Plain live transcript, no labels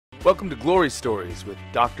Welcome to Glory Stories with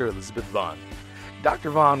Dr. Elizabeth Vaughn.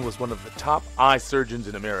 Dr. Vaughn was one of the top eye surgeons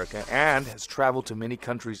in America and has traveled to many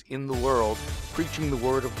countries in the world preaching the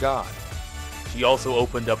Word of God. She also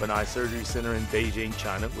opened up an eye surgery center in Beijing,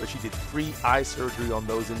 China, where she did free eye surgery on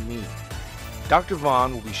those in need. Dr.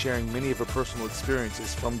 Vaughn will be sharing many of her personal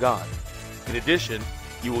experiences from God. In addition,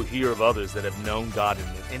 you will hear of others that have known God in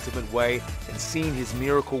an intimate way and seen His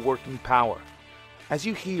miracle-working power. As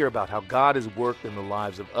you hear about how God has worked in the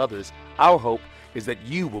lives of others, our hope is that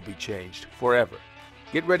you will be changed forever.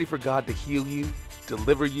 Get ready for God to heal you,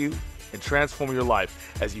 deliver you, and transform your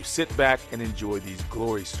life as you sit back and enjoy these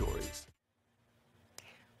glory stories.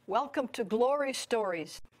 Welcome to Glory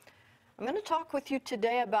Stories. I'm going to talk with you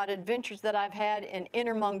today about adventures that I've had in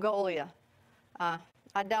Inner Mongolia. I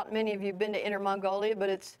doubt many of you have been to Inner Mongolia, but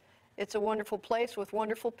it's a wonderful place with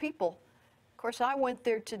wonderful people. Of course, I went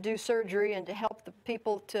there to do surgery and to help the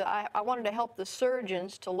people I wanted to help the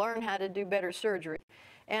surgeons to learn how to do better surgery.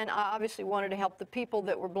 And I obviously wanted to help the people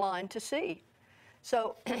that were blind to see.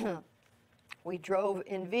 So we drove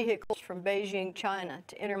in vehicles from Beijing, China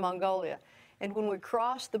to Inner Mongolia. And when we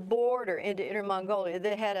crossed the border into Inner Mongolia,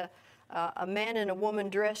 they had a man and a woman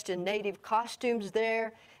dressed in native costumes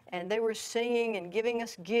there, and they were singing and giving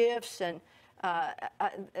us gifts. And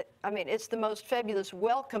I mean, it's the most fabulous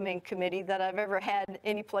welcoming committee that I've ever had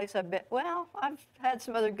any place I've been. Well, I've had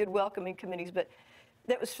some other good welcoming committees, but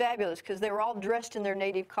that was fabulous because they were all dressed in their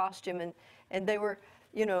native costume, and they were,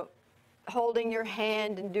 you know, holding your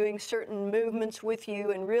hand and doing certain movements with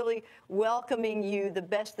you and really welcoming you the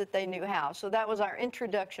best that they knew how. So that was our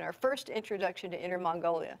introduction, our first introduction to Inner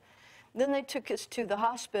Mongolia. Then they took us to the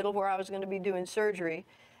hospital where I was going to be doing surgery,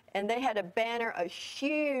 and they had a banner, a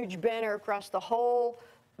huge banner across the whole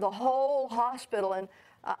hospital. And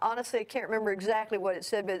honestly, I can't remember exactly what it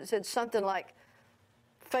said, but it said something like,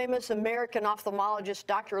 famous American ophthalmologist,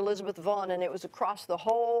 Dr. Elizabeth Vaughn, and it was across the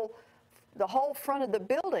whole front of the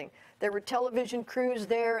building. There were television crews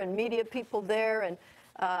there and media people there, and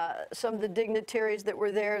some of the dignitaries that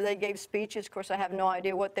were there, they gave speeches. Of course, I have no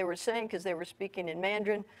idea what they were saying because they were speaking in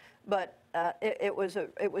Mandarin, but it was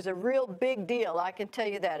a real big deal, I can tell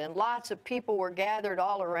you that. And lots of people were gathered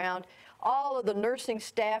all around. All of the nursing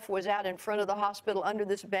staff was out in front of the hospital under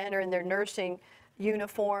this banner in their nursing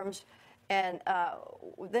uniforms. And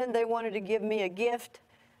then they wanted to give me a gift.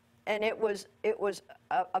 And it was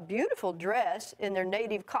a beautiful dress in their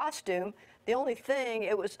native costume. The only thing,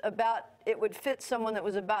 it would fit someone that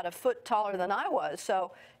was about a foot taller than I was.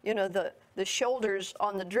 So, you know, the shoulders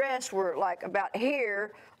on the dress were like about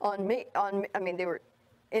here on me. I mean, they were,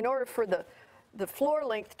 in order for the floor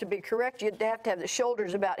length to be correct, you'd have to have the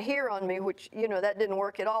shoulders about here on me, which, you know, that didn't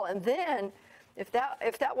work at all. And then, if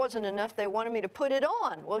that wasn't enough, they wanted me to put it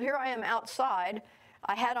on. Well, here I am outside.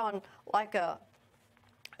 I had on like a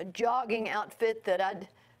jogging outfit that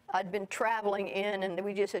I'd been traveling in, and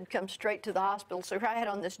we just had come straight to the hospital. So I had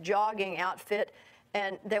on this jogging outfit,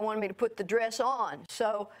 and they wanted me to put the dress on.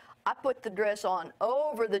 So I put the dress on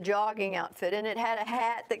over the jogging outfit, and it had a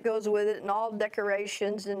hat that goes with it and all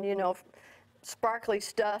decorations and, you know, sparkly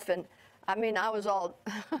stuff. And I mean, I was all,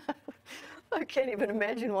 I can't even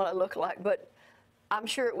imagine what I look like, but I'm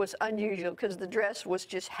sure it was unusual because the dress was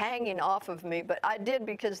just hanging off of me. But I did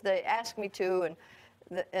because they asked me to,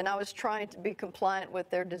 and I was trying to be compliant with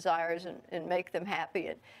their desires and make them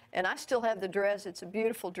happy. And I still have the dress. It's a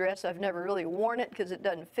beautiful dress. I've never really worn it because it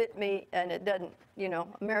doesn't fit me, and it doesn't, you know,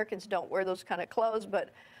 Americans don't wear those kind of clothes. But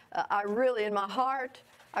I really, in my heart,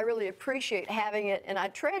 I really appreciate having it, and I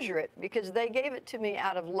treasure it because they gave it to me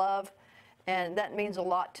out of love, and that means a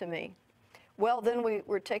lot to me. Well, then we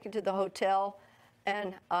were taken to the hotel,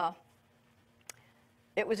 and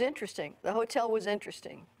it was interesting. The hotel was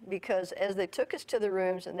interesting because as they took us to the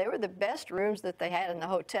rooms, and they were the best rooms that they had in the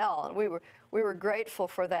hotel, and we were grateful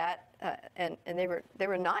for that, and they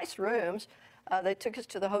were nice rooms. They took us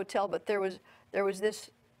to the hotel, but there was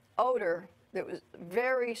this odor that was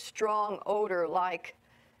very strong odor, like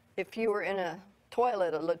if you were in a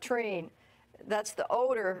toilet, a latrine. That's the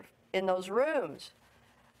odor in those rooms.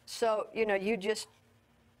 So, you know, you just,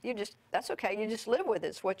 that's okay, you just live with it,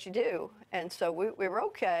 it's what you do. And so we were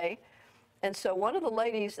okay. And so one of the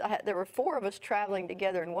ladies, there were four of us traveling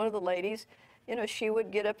together, and one of the ladies, you know, she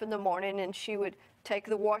would get up in the morning and she would take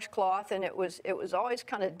the washcloth, and it was always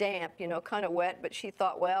kind of damp, you know, kind of wet, but she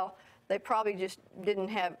thought, well, they probably just didn't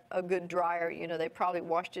have a good dryer, you know, they probably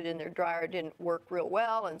washed it in their dryer, it didn't work real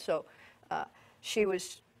well, and so she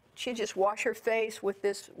just washed her face with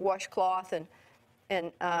this washcloth, and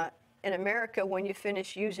in America, when you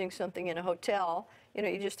finish using something in a hotel, you know,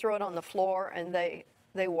 you just throw it on the floor and they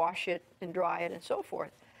wash it and dry it and so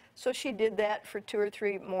forth. So she did that for 2 or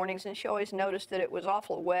 3 mornings, and she always noticed that it was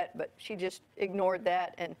awful wet, but she just ignored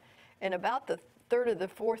that. And about the third or the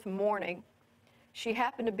fourth morning, she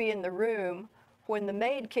happened to be in the room when the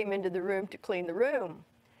maid came into the room to clean the room.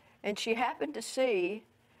 And she happened to see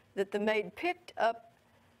that the maid picked up,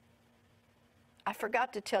 I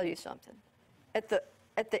forgot to tell you something. At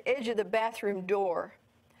the edge of the bathroom door,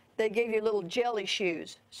 they gave you little jelly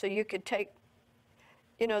shoes so you could take,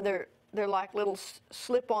 you know, they're like little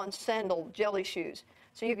slip-on sandal jelly shoes.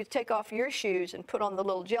 So you could take off your shoes and put on the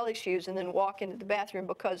little jelly shoes and then walk into the bathroom,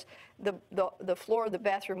 because the floor of the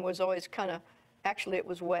bathroom was always kind of, actually it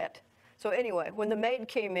was wet. So anyway, when the maid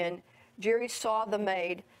came in, Jerry saw the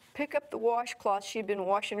maid pick up the washcloth she'd been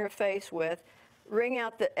washing her face with, wring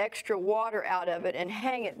out the extra water out of it, and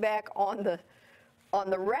hang it back on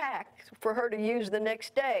the rack for her to use the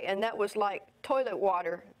next day. And that was like toilet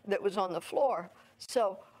water that was on the floor.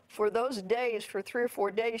 So for those days, for 3 or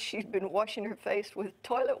 4 days, she'd been washing her face with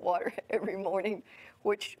toilet water every morning,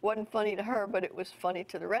 which wasn't funny to her, but it was funny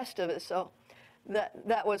to the rest of us. So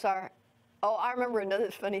that was our, oh, I remember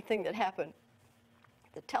another funny thing that happened.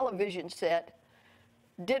 The television set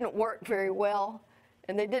didn't work very well,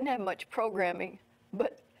 and they didn't have much programming,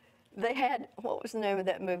 but they had, what was the name of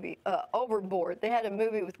that movie? Overboard. They had a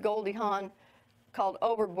movie with Goldie Hawn called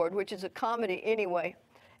Overboard, which is a comedy anyway.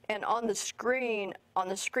 And on the screen of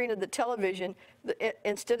the television,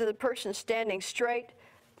 instead of the person standing straight,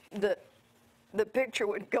 the picture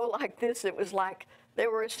would go like this. It was like they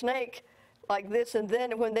were a snake like this, and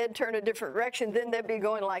then when they'd turn a different direction, then they'd be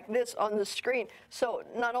going like this on the screen. So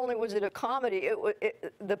not only was it a comedy,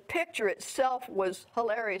 the picture itself was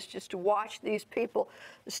hilarious, just to watch these people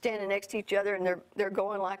standing next to each other, and they're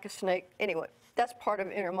going like a snake. Anyway, that's part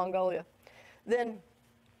of Inner Mongolia. Then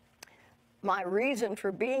my reason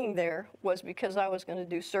for being there was because I was going to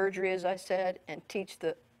do surgery, as I said, and teach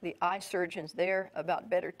the eye surgeons there about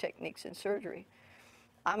better techniques in surgery.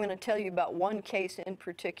 I'm going to tell you about one case in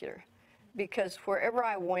particular, because wherever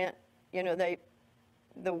I went, you know,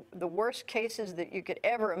 the worst cases that you could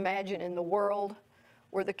ever imagine in the world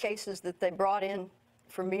were the cases that they brought in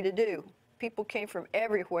for me to do. People came from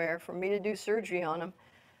everywhere for me to do surgery on them,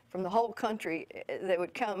 from the whole country. They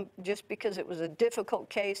would come just because it was a difficult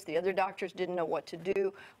case. The other doctors didn't know what to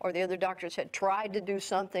do, or the other doctors had tried to do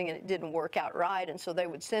something and it didn't work out right, and so they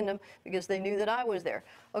would send them because they knew that I was there.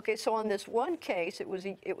 Okay, so on this one case, it was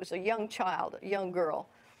a young child, a young girl,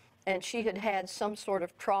 and she had had some sort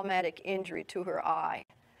of traumatic injury to her eye.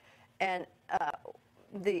 And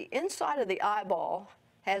the inside of the eyeball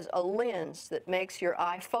has a lens that makes your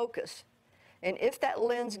eye focus. And if that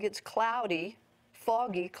lens gets cloudy,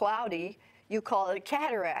 foggy, cloudy, you call it a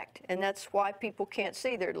cataract. And that's why people can't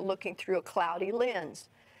see. They're looking through a cloudy lens.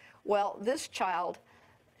 Well, this child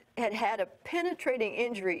had had a penetrating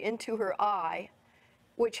injury into her eye,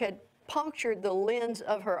 which had punctured the lens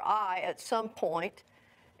of her eye at some point.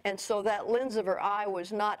 And so that lens of her eye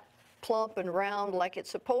was not plump and round like it's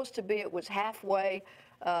supposed to be. It was halfway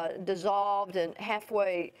dissolved and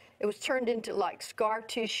halfway, it was turned into like scar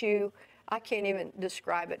tissue. I can't even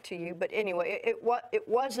describe it to you, but anyway, it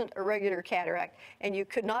wasn't a regular cataract, and you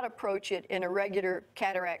could not approach it in a regular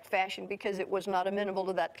cataract fashion because it was not amenable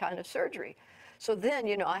to that kind of surgery. So then,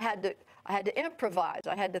 you know, I had to improvise.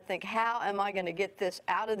 I had to think, how am I going to get this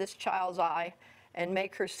out of this child's eye and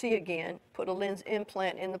make her see again, put a lens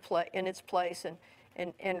implant in its place,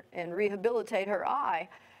 and rehabilitate her eye.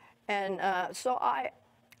 And so I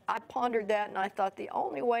pondered that, and I thought the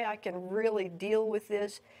only way I can really deal with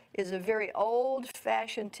this is a very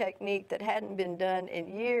old-fashioned technique that hadn't been done in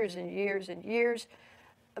years and years and years,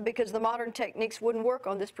 because the modern techniques wouldn't work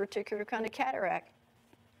on this particular kind of cataract.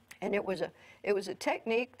 And it was a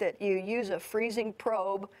technique that you use a freezing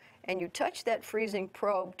probe, and you touch that freezing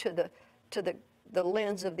probe to the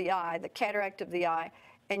lens of the eye, the cataract of the eye,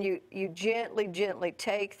 and you gently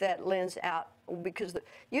take that lens out, because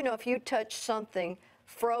you know, if you touch something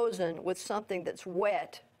frozen with something that's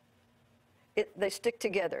wet, they stick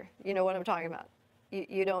together. You know what I'm talking about.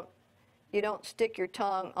 You don't stick your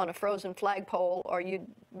tongue on a frozen flagpole, or you'd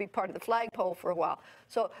be part of the flagpole for a while.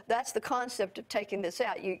 So that's the concept of taking this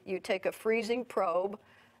out. You take a freezing probe,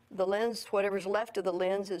 the lens, whatever's left of the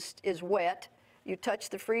lens is wet. You touch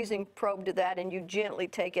the freezing probe to that, and you gently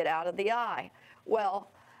take it out of the eye.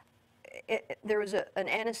 Well, there was an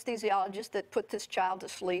anesthesiologist that put this child to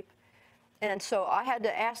sleep, and so I had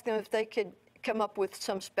to ask them if they could come up with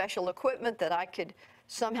some special equipment that I could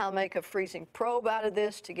somehow make a freezing probe out of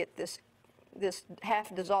this to get this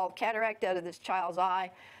half-dissolved cataract out of this child's eye.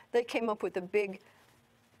 They came up with a big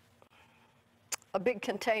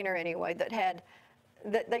container anyway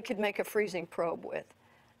that they could make a freezing probe with.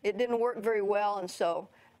 it didn't work very well, and so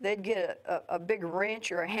they'd get a big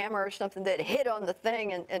wrench or a hammer or something that hit on the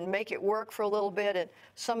thing and make it work for a little bit, and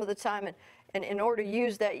some of the time, and in order to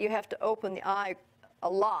use that, you have to open the eye a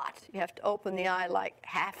lot. You have to open the eye like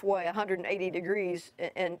halfway, 180 degrees,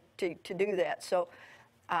 and to do that. So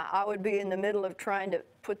I would be in the middle of trying to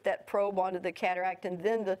put that probe onto the cataract, and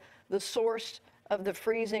then the source of the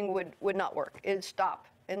freezing would not work. It'd stop.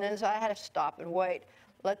 And then I had to stop and wait.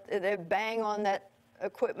 They'd bang on that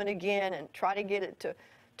equipment again and try to get it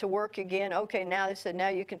to work again. Okay, now they said, now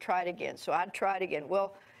you can try it again. So I'd try it again.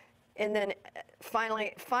 Well, and then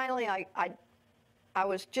finally I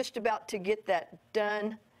was just about to get that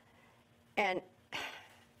done, and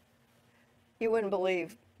you wouldn't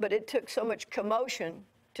believe, but it took so much commotion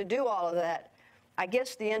to do all of that. I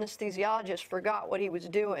guess the anesthesiologist forgot what he was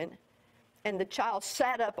doing, and the child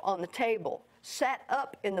sat up on the table, sat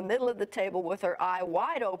up in the middle of the table with her eye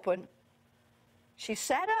wide open. She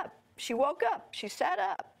sat up. She woke up. She sat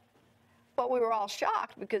up. But we were all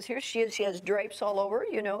shocked because here she is. She has drapes all over.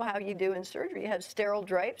 You know how you do in surgery. You have sterile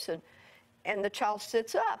drapes, and the child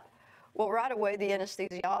sits up. Well, right away, the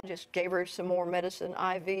anesthesiologist gave her some more medicine,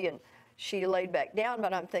 IV, and she laid back down.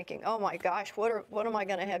 But I'm thinking, oh my gosh, what am I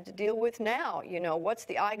going to have to deal with now? You know, what's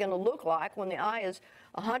the eye going to look like when the eye is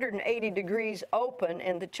 180 degrees open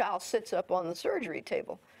and the child sits up on the surgery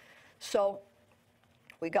table? So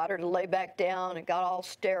we got her to lay back down and got all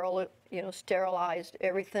sterile, you know, sterilized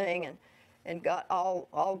everything, and got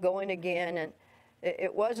all going again. And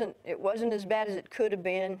it wasn't as bad as it could have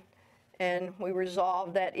been. And we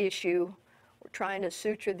resolved that issue. We're trying to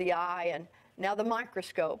suture the eye, and now the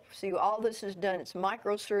microscope. See, all this is done. It's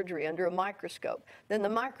microsurgery under a microscope. Then the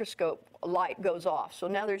microscope light goes off. So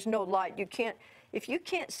now there's no light. If you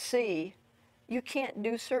can't see, you can't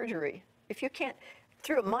do surgery. If you can't,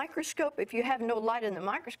 through a microscope, if you have no light in the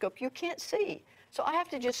microscope, you can't see. So I have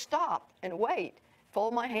to just stop and wait,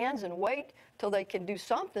 fold my hands and wait till they can do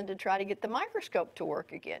something to try to get the microscope to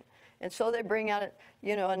work again. And so they bring out,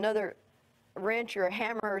 another wrench or a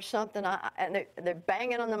hammer or something, and they're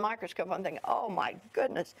banging on the microscope. I'm thinking, oh my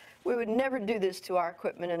goodness, we would never do this to our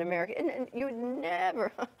equipment in America, and you would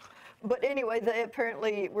never. But anyway, they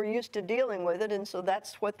apparently were used to dealing with it, and so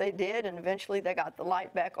that's what they did, and eventually they got the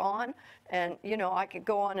light back on, and I could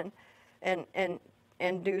go on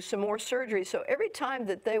and do some more surgery. So every time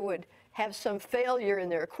that they would have some failure in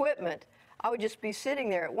their equipment, I would just be sitting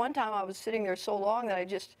there. At one time I was sitting there so long that I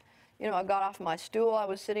just, I got off my stool I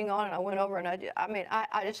was sitting on, and I went over, and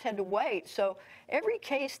I just had to wait. So every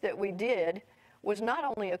case that we did was not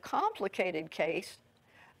only a complicated case,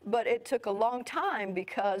 but it took a long time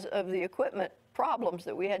because of the equipment problems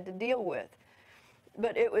that we had to deal with.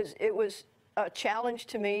 But it was a challenge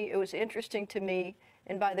to me. It was interesting to me.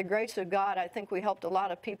 And by the grace of God, I think we helped a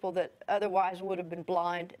lot of people that otherwise would have been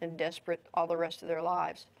blind and desperate all the rest of their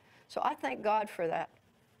lives. So I thank God for that.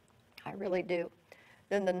 I really do.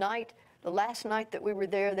 Then the last night that we were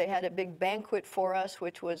there, they had a big banquet for us,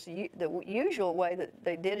 which was the usual way that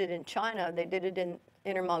they did it in China. They did it in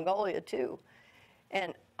Inner Mongolia too.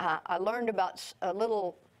 And I learned about a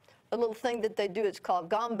little thing that they do. It's called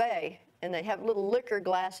gombe, and they have little liquor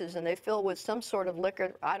glasses, and they fill with some sort of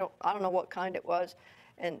liquor. I don't know what kind it was,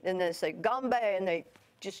 and they say gombe, and they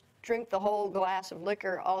just drink the whole glass of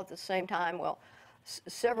liquor all at the same time. Well,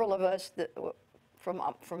 several of us that from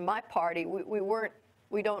my party,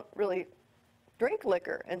 we don't really drink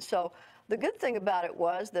liquor, and so the good thing about it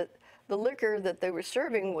was that the liquor that they were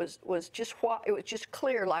serving was just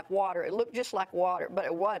clear like water. It looked just like water, but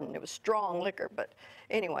it wasn't. It was strong liquor. But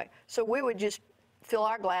anyway, so we would just fill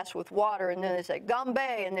our glass with water, and then they say gombe,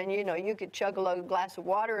 and then you could chug a glass of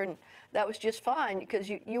water, and that was just fine, because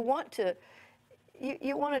you want to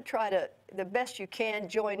try to, the best you can,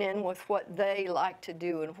 join in with what they like to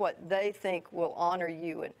do and what they think will honor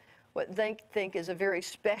you and what they think is a very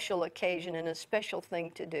special occasion and a special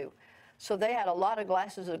thing to do. So they had a lot of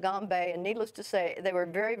glasses of gombe, and needless to say, they were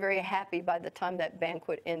very, very happy by the time that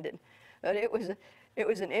banquet ended. But it was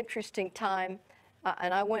an interesting time,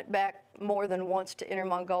 and I went back more than once to Inner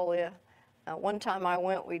Mongolia. One time I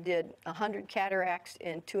went, we did 100 cataracts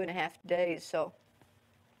in 2.5 days. So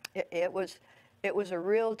it was a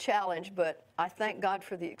real challenge, but I thank God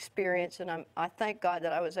for the experience, and I thank God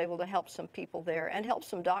that I was able to help some people there and help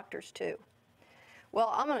some doctors too.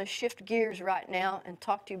 Well, I'm going to shift gears right now and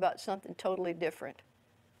talk to you about something totally different.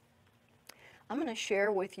 I'm going to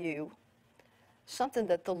share with you something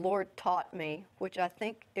that the Lord taught me, which I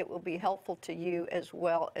think it will be helpful to you as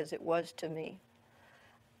well as it was to me.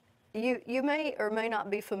 You may or may not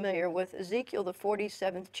be familiar with Ezekiel, the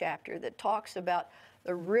 47th chapter, that talks about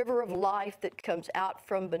the river of life that comes out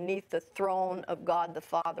from beneath the throne of God the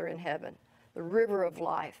Father in heaven, the river of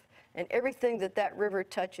life. And everything that that river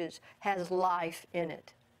touches has life in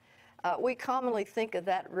it. We commonly think of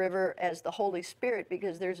that river as the Holy Spirit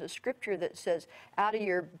because there's a scripture that says, out of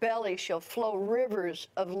your belly shall flow rivers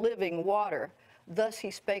of living water. Thus he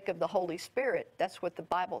spake of the Holy Spirit. That's what the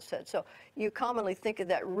Bible said. So you commonly think of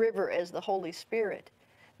that river as the Holy Spirit.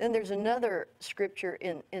 Then there's another scripture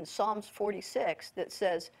in Psalms 46 that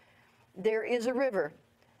says, there is a river,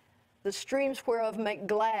 the streams whereof make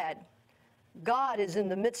glad. God is in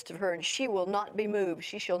the midst of her, and she will not be moved.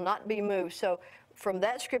 She shall not be moved. So from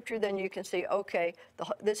that scripture, then you can see, okay,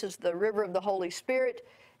 this is the river of the Holy Spirit,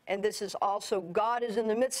 and this is also God is in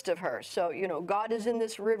the midst of her. So, you know, God is in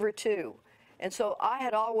this river too. And so I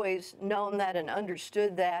had always known that and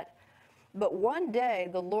understood that. But one day,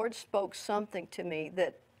 the Lord spoke something to me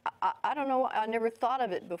that I don't know, I never thought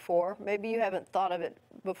of it before. Maybe you haven't thought of it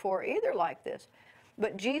before either like this.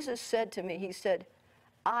 But Jesus said to me, he said,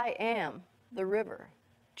 I am the river.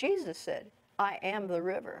 Jesus said, I am the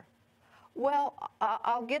river. Well,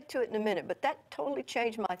 I'll get to it in a minute, but that totally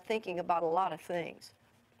changed my thinking about a lot of things.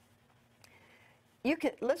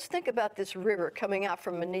 Let's think about this river coming out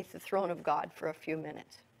from beneath the throne of God for a few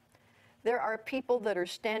minutes. There are people that are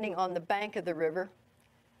standing on the bank of the river.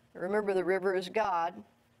 Remember, the river is God.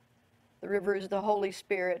 The river is the Holy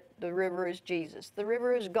Spirit. The river is Jesus. The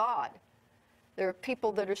river is God. There are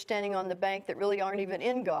people that are standing on the bank that really aren't even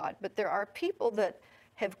in God, but there are people that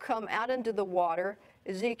have come out into the water.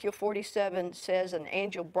 Ezekiel 47 says an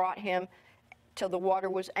angel brought him till the water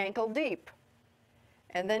was ankle deep.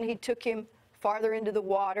 And then he took him farther into the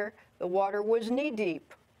water. The water was knee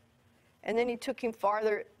deep. And then he took him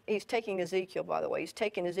farther. He's taking Ezekiel, by the way. He's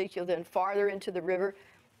taking Ezekiel then farther into the river,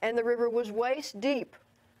 and the river was waist deep.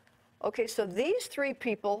 Okay, so these three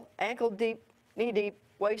people, ankle deep, knee deep,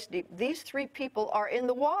 waist deep, these three people are in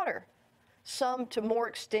the water, some to more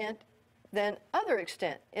extent than other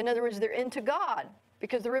extent. In other words, they're into God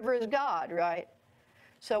because the river is God, right?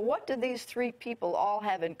 So what do these three people all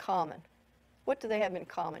have in common? What do they have in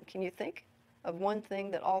common? Can you think of one thing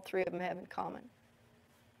that all three of them have in common?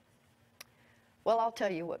 Well, I'll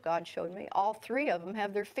tell you what God showed me. All three of them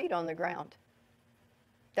have their feet on the ground.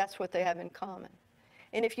 That's what they have in common.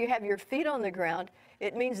 And if you have your feet on the ground,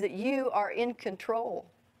 it means that you are in control.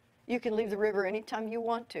 You can leave the river anytime you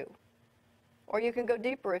want to. Or you can go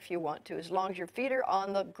deeper if you want to. As long as your feet are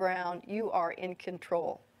on the ground, you are in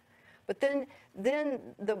control. But then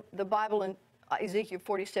the Bible in Ezekiel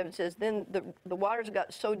 47 says, then the waters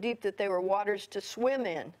got so deep that they were waters to swim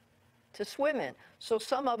in. To swim in. So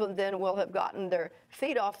some of them then will have gotten their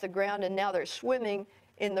feet off the ground and now they're swimming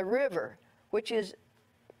in the river, which is,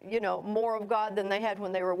 you know, more of God than they had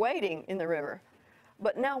when they were wading in the river.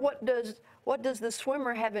 But now what does the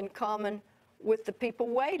swimmer have in common with the people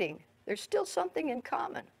wading? There's still something in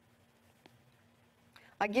common.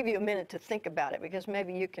 I'll give you a minute to think about it because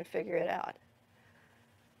maybe you can figure it out.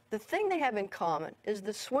 The thing they have in common is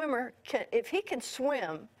the swimmer, if he can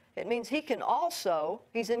swim, it means he can also,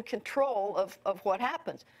 he's in control of what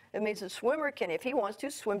happens. It means the swimmer can, if he wants to,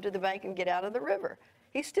 swim to the bank and get out of the river.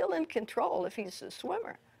 He's still in control if he's a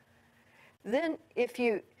swimmer. Then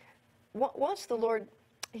once the Lord,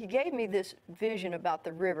 he gave me this vision about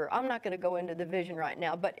the river. I'm not going to go into the vision right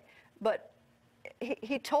now, but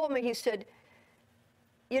he told me, he said,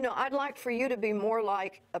 you know, I'd like for you to be more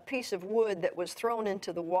like a piece of wood that was thrown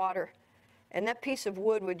into the water, and that piece of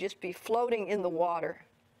wood would just be floating in the water.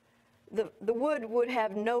 The wood would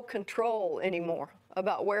have no control anymore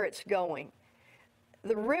about where it's going.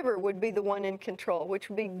 The river would be the one in control, which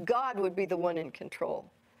would be God would be the one in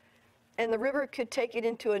control. And the river could take it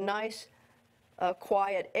into a nice,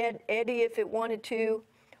 quiet eddy if it wanted to,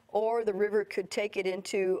 or the river could take it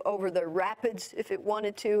into over the rapids if it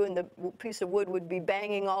wanted to, and the piece of wood would be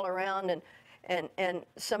banging all around, and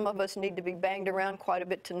some of us need to be banged around quite a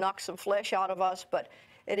bit to knock some flesh out of us, but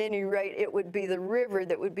at any rate, it would be the river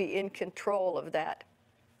that would be in control of that.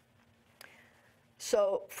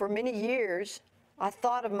 So for many years, I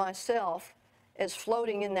thought of myself as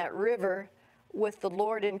floating in that river with the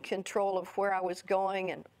Lord in control of where I was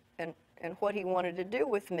going and what he wanted to do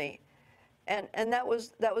with me. And that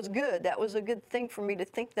was good. That was a good thing for me to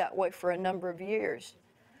think that way for a number of years.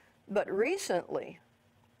 But recently,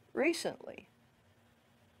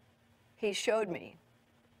 he showed me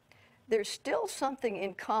there's still something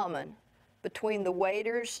in common between the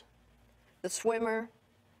waders, the swimmer,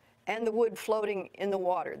 and the wood floating in the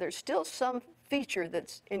water. There's still some feature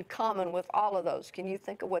that's in common with all of those. Can you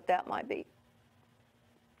think of what that might be?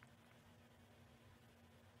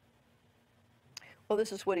 Well,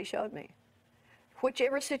 this is what he showed me.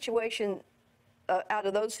 whichever situation, out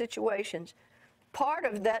of those situations, part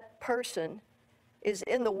of that person is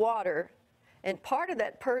in the water, and part of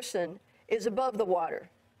that person is above the water.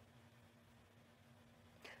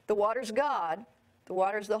 The water's God, the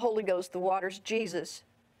water's the Holy Ghost, the water's Jesus.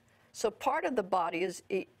 So part of the body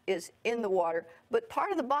is in the water, but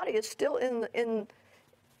part of the body is still in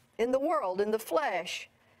the world, in the flesh,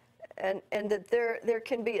 and that there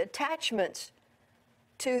can be attachments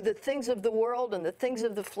to the things of the world and the things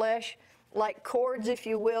of the flesh, like cords, if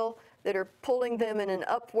you will, that are pulling them in an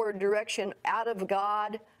upward direction out of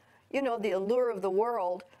God. You know, the allure of the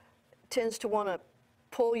world tends to want to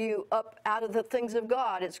pull you up out of the things of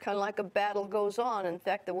God. It's kind of like a battle goes on. In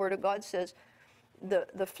fact, the Word of God says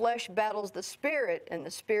the flesh battles the spirit, and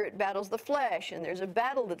the spirit battles the flesh, and there's a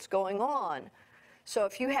battle that's going on. So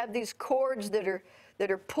if you have these cords that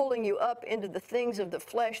are pulling you up into the things of the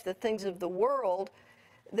flesh, the things of the world,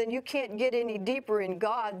 then you can't get any deeper in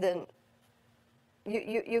God than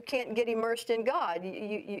you can't get immersed in God.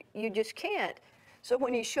 You just can't. So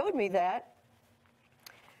when he showed me that,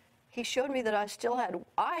 he showed me that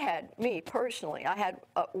me personally, I had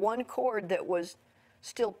one cord that was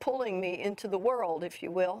still pulling me into the world, if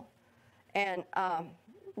you will. And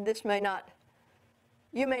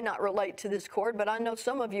you may not relate to this cord, but I know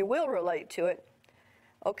some of you will relate to it.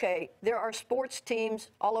 Okay, there are sports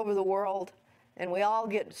teams all over the world, and we all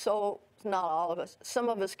get not all of us, some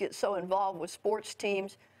of us get so involved with sports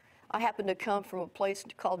teams. I happen to come from a place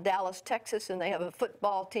called Dallas, Texas, and they have a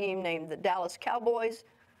football team named the Dallas Cowboys.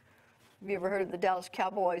 Have you ever heard of the Dallas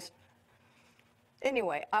Cowboys?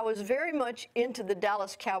 Anyway, I was very much into the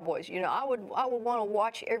Dallas Cowboys. You know, I would want to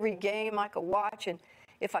watch every game I could watch, and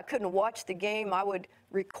if I couldn't watch the game, I would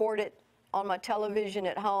record it on my television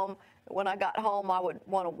at home. When I got home, I would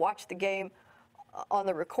want to watch the game on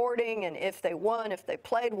the recording, and if they won, if they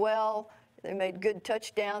played well, they made good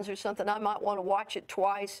touchdowns or something, I might want to watch it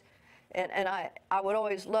twice. And I would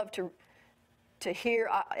always love to hear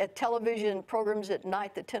at television programs at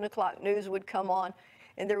night, the 10 o'clock news would come on,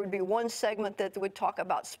 and there would be one segment that would talk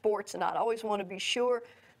about sports, and I'd always want to be sure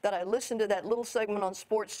that I listened to that little segment on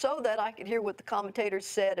sports so that I could hear what the commentators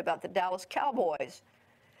said about the Dallas Cowboys.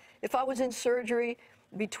 If I was in surgery,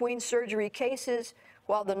 between surgery cases,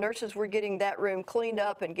 while the nurses were getting that room cleaned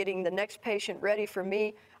up and getting the next patient ready for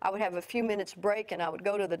me, I would have a few minutes break, and I would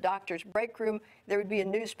go to the doctor's break room. There would be a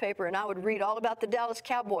newspaper, and I would read all about the Dallas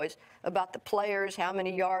Cowboys, about the players, how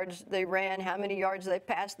many yards they ran, how many yards they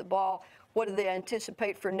passed the ball, what do they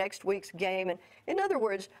anticipate for next week's game. And in other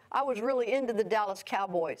words, I was really into the Dallas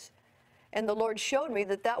Cowboys. And the Lord showed me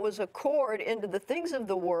that that was a cord into the things of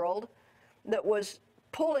the world that was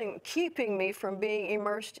keeping me from being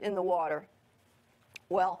immersed in the water.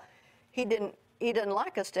 Well, he doesn't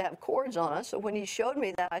like us to have cords on us. So when he showed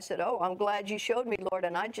me that, I said, "Oh, I'm glad you showed me, Lord."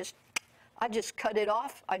 And I just cut it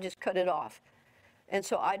off. I just cut it off. And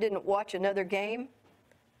so I didn't watch another game.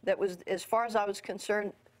 That was, as far as I was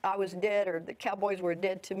concerned, I was dead, or the Cowboys were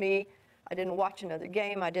dead to me. I didn't watch another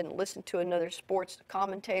game. I didn't listen to another sports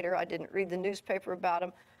commentator. I didn't read the newspaper about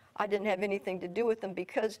them. I didn't have anything to do with them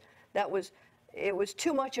because it was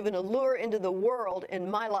too much of an allure into the world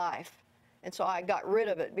in my life. And so I got rid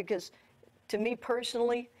of it because, to me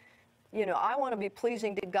personally, you know, I want to be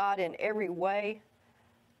pleasing to God in every way.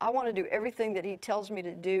 I want to do everything that he tells me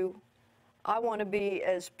to do. I want to be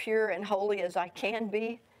as pure and holy as I can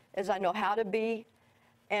be, as I know how to be.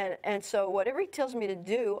 And so whatever he tells me to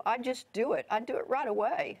do, I just do it. I do it right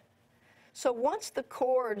away. So once that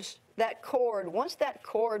cord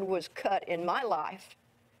was cut in my life,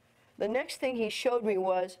 the next thing he showed me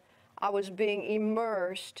was I was being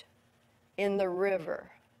immersed in the river.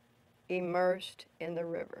 Immersed in the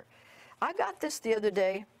river. I got this the other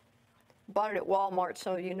day, bought it at Walmart.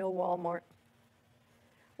 Some of you know Walmart.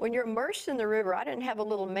 When you're immersed in the river, I didn't have a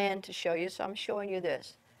little man to show you, so I'm showing you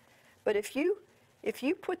this. But if you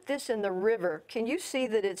put this in the river, can you see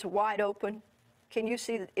that it's wide open? Can you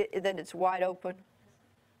see that it's wide open?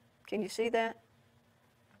 Can you see that?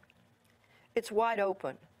 It's wide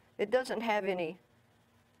open. It doesn't have any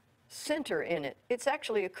center in it. It's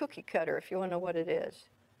actually a cookie cutter, if you want to know what it is.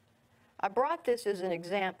 I brought this as an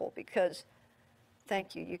example because,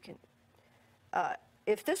 thank you, you can,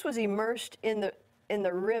 if this was immersed in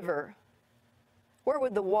the river, where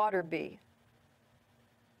would the water be?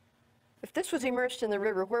 If this was immersed in the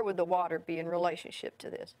river, where would the water be in relationship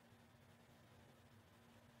to this?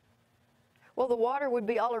 Well, the water would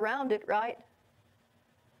be all around it, right?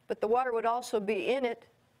 But the water would also be in it.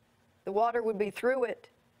 The water would be through it,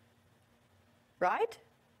 right?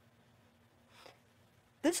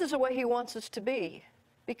 This is the way he wants us to be.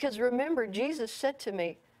 Because remember, Jesus said to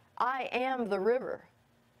me, I am the river.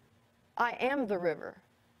 I am the river.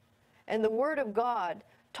 And the Word of God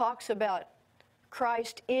talks about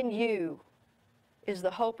Christ in you is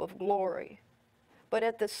the hope of glory. But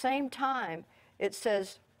at the same time, it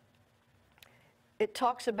says, it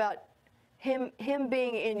talks about him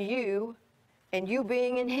being in you and you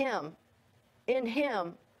being in him. In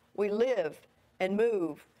him we live and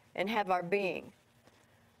move and have our being.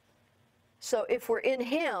 So if we're in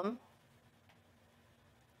him,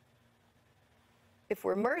 if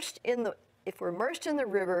we're immersed in the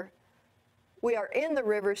river, we are in the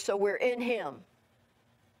river, so we're in him.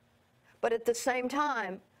 But at the same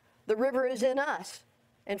time, the river is in us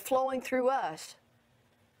and flowing through us.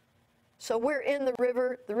 So we're in the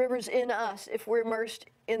river's in us if we're immersed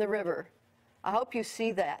in the river. I hope you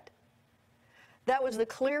see that. That was the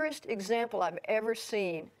clearest example I've ever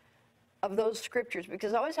seen of those scriptures,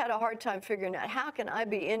 because I always had a hard time figuring out how can I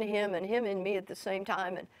be in him and him in me at the same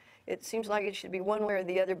time, and it seems like it should be one way or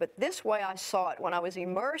the other, but this way I saw it. When I was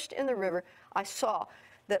immersed in the river, I saw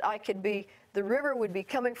that I could be, the river would be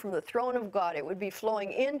coming from the throne of God. It would be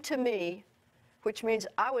flowing into me, which means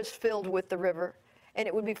I was filled with the river, and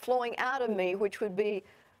it would be flowing out of me, which would be,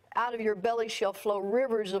 out of your belly shall flow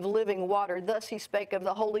rivers of living water. Thus he spake of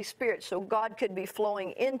the Holy Spirit. So God could be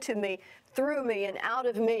flowing into me, through me, and out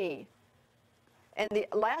of me. And the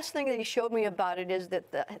last thing that he showed me about it is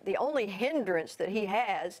that the only hindrance that he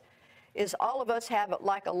has is all of us have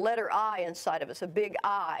like a letter I inside of us, a big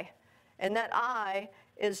I. And that I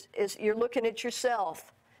is you're looking at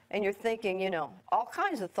yourself and you're thinking, you know, all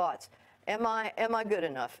kinds of thoughts. Am I good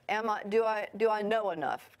enough? Do I know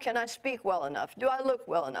enough? Can I speak well enough? Do I look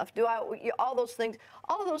well enough? All those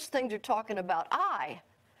things are talking about I.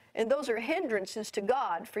 And those are hindrances to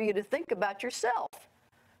God for you to think about yourself.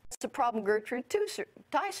 That's the problem Gertrude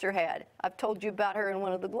Tyser had. I've told you about her in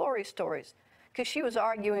one of the glory stories. Because she was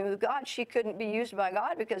arguing with God. She couldn't be used by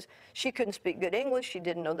God because she couldn't speak good English. She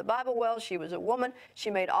didn't know the Bible well. She was a woman. She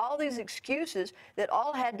made all these excuses that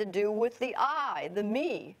all had to do with the I, the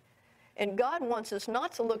me. And God wants us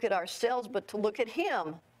not to look at ourselves, but to look at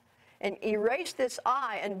him and erase this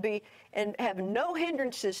I and have no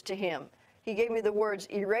hindrances to him. He gave me the words,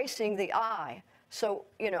 erasing the I. So,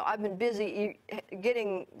 you know, I've been busy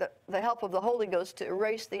getting the help of the Holy Ghost to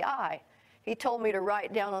erase the I. He told me to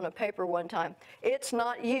write down on a paper one time, it's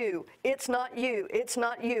not you, it's not you, it's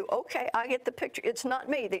not you. Okay, I get the picture. It's not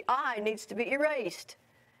me. The I needs to be erased.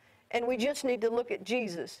 And we just need to look at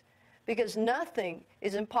Jesus, because nothing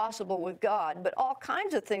is impossible with God, but all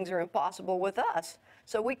kinds of things are impossible with us.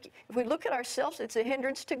 So if we look at ourselves, it's a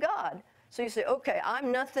hindrance to God. So you say, okay,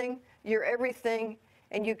 I'm nothing, you're everything,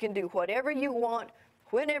 and you can do whatever you want,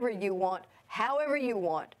 whenever you want, however you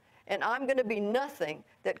want. And I'm going to be nothing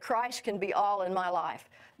that Christ can be all in my life.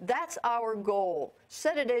 That's our goal.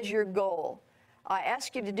 Set it as your goal. I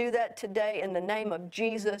ask you to do that today in the name of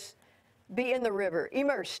Jesus. Be in the river,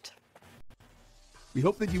 immersed. We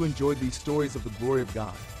hope that you enjoyed these stories of the glory of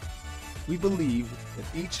God. We believe that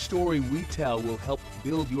each story we tell will help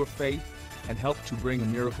build your faith and help to bring a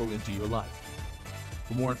miracle into your life.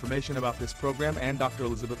 For more information about this program and Dr.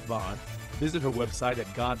 Elizabeth Vaughn, visit her website at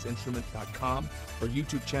godsinstrument.com, her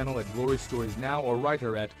YouTube channel at Glory Stories Now, or write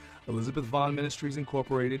her at Elizabeth Vaughn Ministries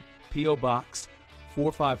Incorporated, P.O. Box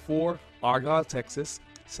 454, Argyle, Texas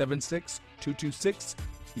 76226,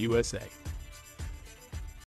 USA.